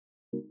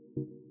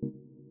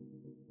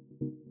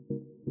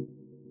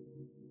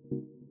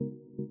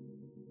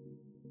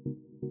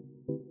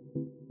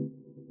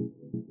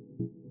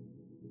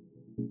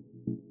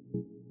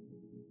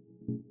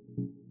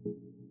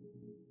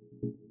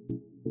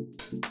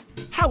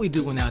How we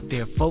doing out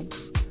there,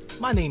 folks?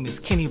 My name is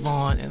Kenny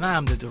Vaughn, and I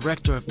am the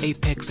Director of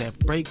Apex at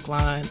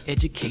BreakLine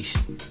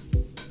Education.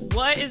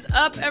 What is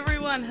up,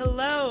 everyone?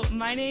 Hello,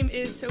 my name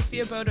is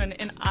Sophia Beaudoin,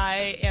 and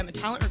I am a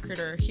talent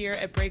recruiter here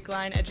at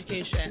BreakLine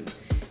Education.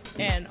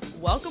 And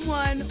welcome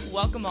one,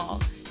 welcome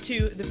all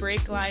to the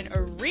BreakLine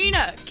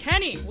Arena.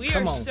 Kenny, we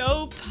are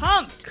so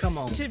pumped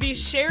to be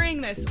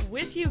sharing this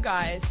with you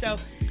guys. So,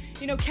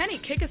 Kenny,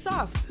 kick us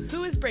off.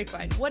 Who is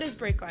BreakLine? What is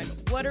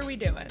BreakLine? What are we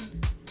doing?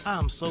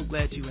 I'm so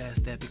glad you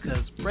asked that,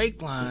 because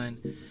BreakLine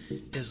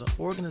is an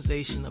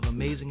organization of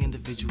amazing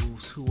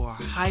individuals who are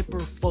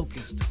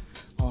hyper-focused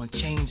on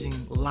changing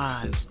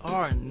lives.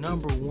 Our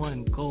number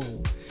one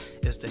goal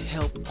is to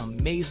help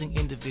amazing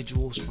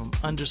individuals from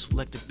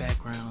underselected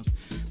backgrounds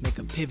make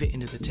a pivot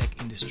into the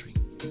tech industry.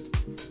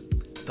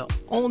 The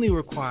only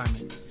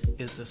requirement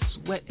is the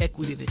sweat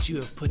equity that you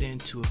have put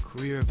into a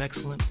career of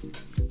excellence.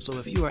 So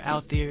if you are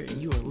out there and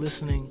you are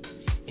listening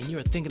and you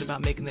are thinking about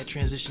making that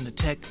transition to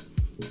tech,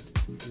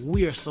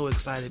 we are so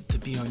excited to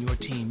be on your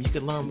team. You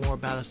can learn more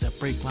about us at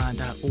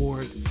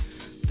breakline.org.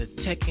 The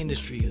tech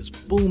industry is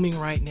booming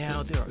right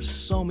now. There are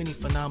so many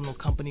phenomenal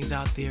companies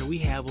out there. We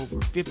have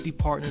over 50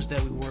 partners that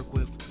we work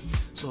with.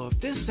 So if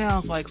this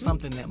sounds like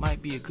something that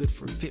might be a good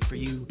fit for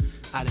you,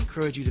 I'd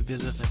encourage you to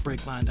visit us at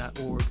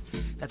breakline.org.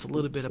 That's a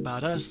little bit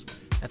about us.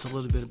 That's a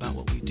little bit about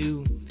what we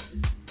do.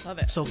 Love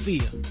it.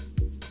 Sophia,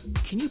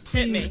 can you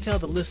please tell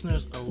the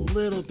listeners a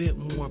little bit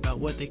more about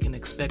what they can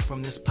expect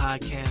from this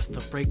podcast, the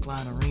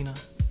BreakLine Arena?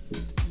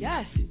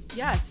 Yes,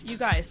 you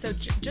guys. So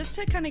just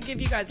to kind of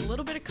give you guys a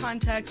little bit of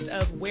context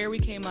of where we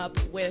came up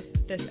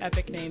with this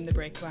epic name, the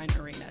BreakLine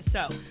Arena.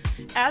 So,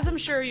 as I'm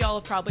sure y'all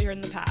have probably heard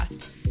in the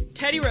past,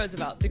 Teddy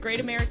Roosevelt, the great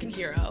American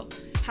hero,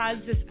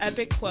 has this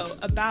epic quote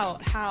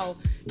about how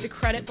the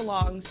credit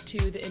belongs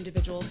to the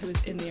individual who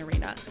is in the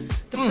arena.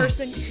 The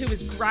person who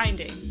is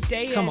grinding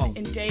day in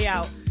and day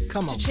out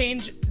to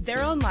change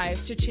their own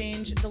lives, to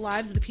change the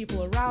lives of the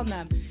people around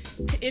them,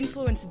 to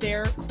influence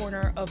their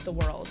corner of the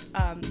world.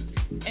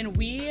 And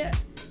we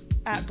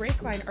at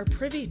BreakLine are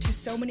privy to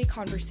so many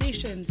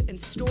conversations and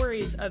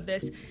stories of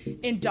this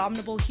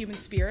indomitable human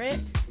spirit,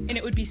 and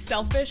it would be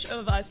selfish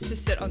of us to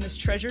sit on this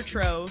treasure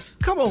trove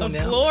of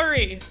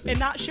glory and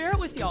not share it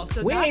with y'all.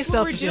 So we that's ain't what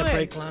selfish we're at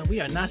doing. BreakLine.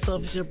 We are not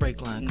selfish at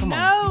BreakLine. Come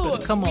on. You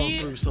better come on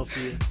through,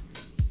 Sophia.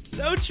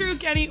 So true,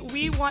 Kenny.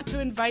 We want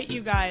to invite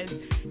you guys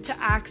to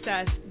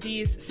access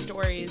these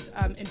stories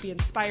and be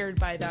inspired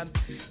by them,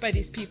 by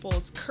these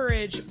people's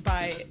courage,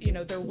 by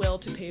their will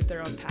to pave their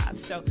own path.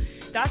 So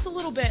that's a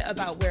little bit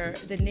about where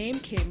the name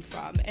came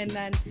from, and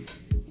then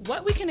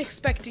what we can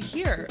expect to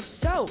hear.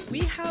 So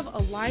we have a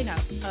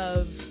lineup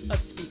of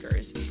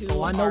speakers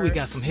who I know we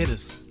got some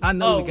hitters.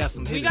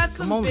 We got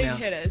some big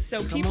hitters. So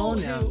people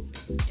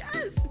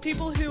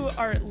who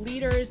are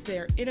leaders,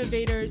 they're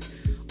innovators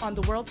on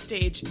the world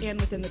stage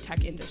and within the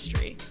tech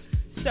industry.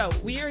 So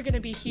we are going to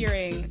be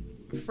hearing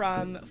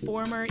from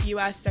former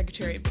U.S.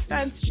 Secretary of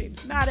Defense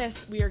James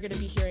Mattis. We are going to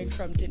be hearing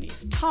from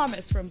Denise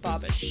Thomas, from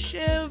Baba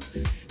Shiv,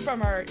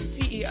 from our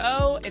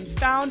CEO and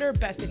founder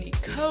Bethany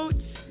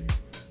Coates.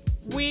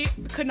 We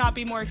could not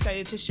be more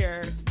excited to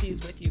share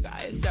these with you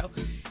guys. So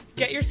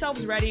get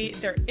yourselves ready.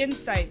 Their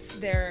insights,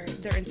 their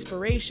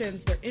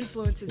inspirations, their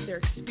influences, their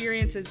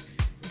experiences,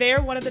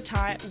 they're one of a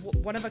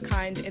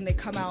kind, and they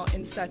come out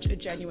in such a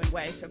genuine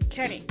way. So,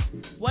 Kenny,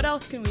 what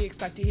else can we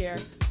expect to hear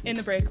in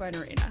the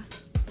BreakLine Arena?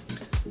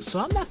 So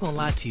I'm not gonna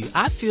lie to you.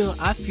 I feel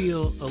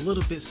a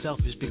little bit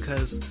selfish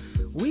because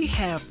we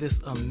have this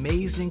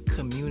amazing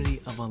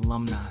community of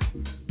alumni.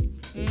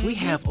 Mm-hmm. We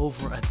have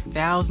over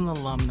 1,000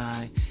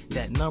 alumni.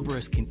 That number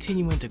is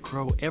continuing to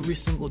grow every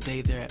single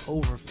day. They're at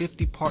over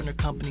 50 partner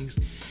companies,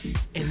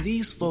 and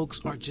these folks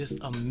are just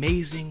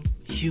amazing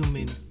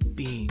human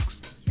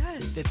beings.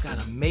 They've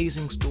got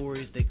amazing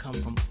stories. They come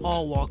from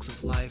all walks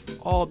of life,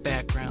 all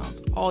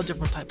backgrounds, all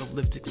different type of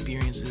lived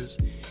experiences.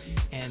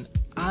 And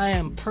I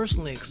am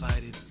personally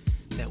excited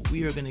that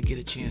we are going to get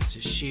a chance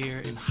to share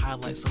and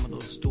highlight some of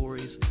those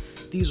stories.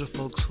 These are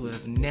folks who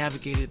have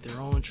navigated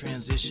their own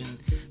transition.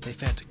 They've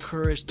had the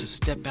courage to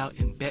step out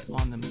and bet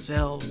on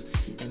themselves,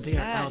 and they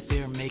are out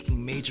there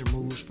making major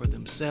moves for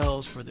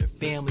themselves, for their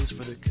families,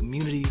 for their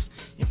communities,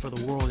 and for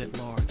the world at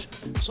large.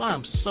 So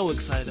I'm so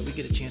excited that we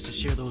get a chance to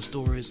share those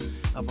stories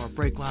of our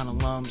BreakLine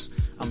alums.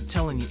 I'm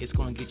telling you, it's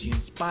going to get you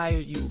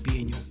inspired. You will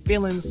be in your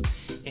feelings,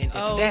 and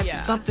if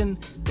that's something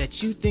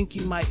that you think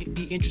you might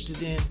be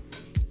interested in,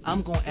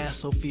 I'm going to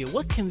ask Sophia,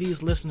 what can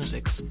these listeners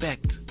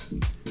expect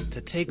to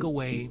take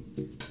away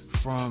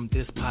from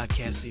this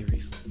podcast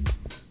series?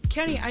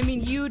 Kenny, I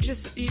mean, you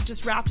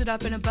just wrapped it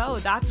up in a bow.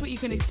 That's what you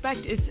can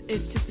expect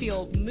is to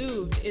feel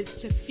moved, is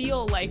to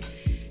feel like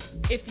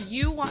if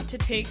you want to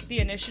take the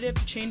initiative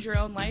to change your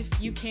own life,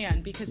 you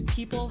can, because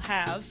people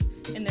have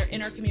in their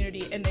inner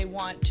community, and they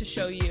want to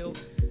show you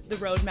the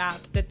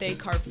roadmap that they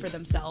carved for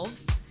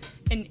themselves.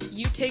 And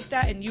you take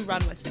that and you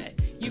run with it.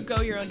 You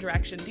go your own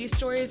direction. These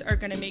stories are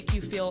going to make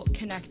you feel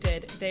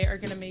connected. They are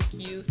going to make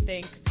you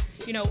think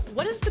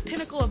what is the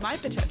pinnacle of my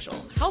potential?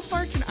 How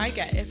far can I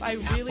get if I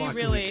really,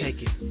 really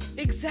take it?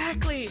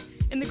 Exactly.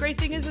 And the great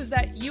thing is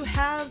that you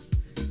have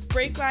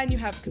BreakLine, you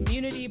have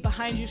community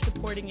behind you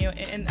supporting you,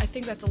 and I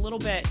think that's a little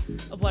bit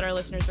of what our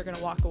listeners are going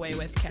to walk away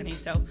with, Kenny.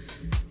 So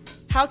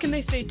how can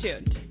they stay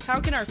tuned? How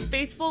can our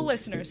faithful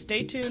listeners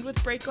stay tuned with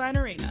BreakLine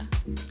Arena?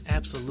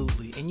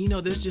 Absolutely.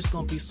 And there's just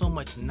going to be so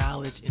much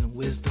knowledge and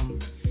wisdom.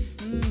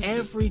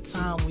 Every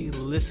time we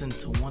listen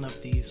to one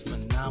of these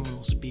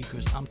phenomenal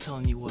speakers, I'm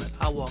telling you what,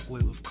 I walk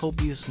away with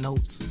copious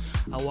notes.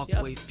 I walk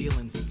away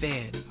feeling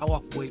fed. I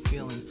walk away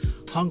feeling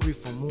hungry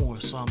for more.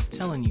 So I'm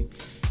telling you,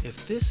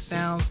 if this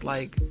sounds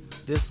like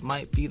this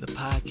might be the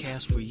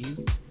podcast for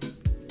you,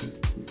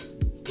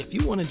 if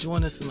you want to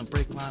join us in the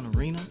BreakLine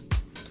Arena,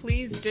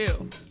 please do.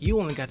 You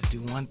only got to do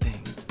one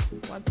thing.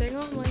 One thing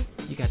only.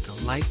 You got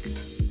to like.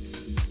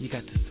 You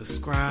got to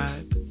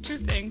subscribe. 2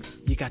 things.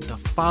 You got to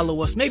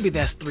follow us. Maybe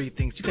that's 3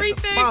 things. You got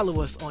to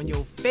follow us on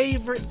your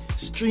favorite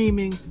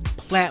streaming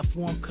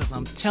platform, because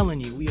I'm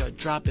telling you, we are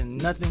dropping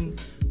nothing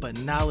but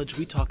knowledge.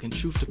 We talking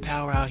truth to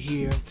power out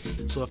here.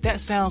 So if that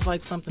sounds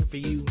like something for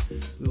you,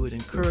 we would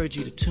encourage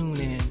you to tune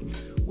in.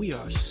 We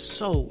are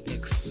so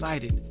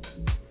excited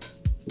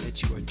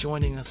that you are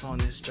joining us on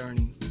this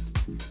journey.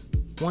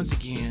 Once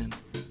again,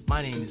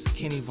 my name is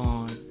Kenny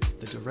Vaughn,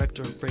 the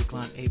director of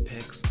BreakLine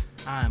Apex.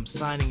 I am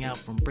signing out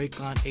from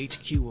BreakLine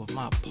HQ with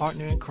my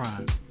partner in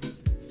crime,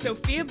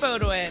 Sophia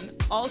Beaudoin,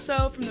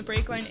 also from the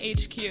BreakLine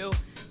HQ.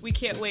 We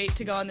can't wait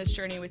to go on this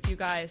journey with you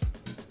guys.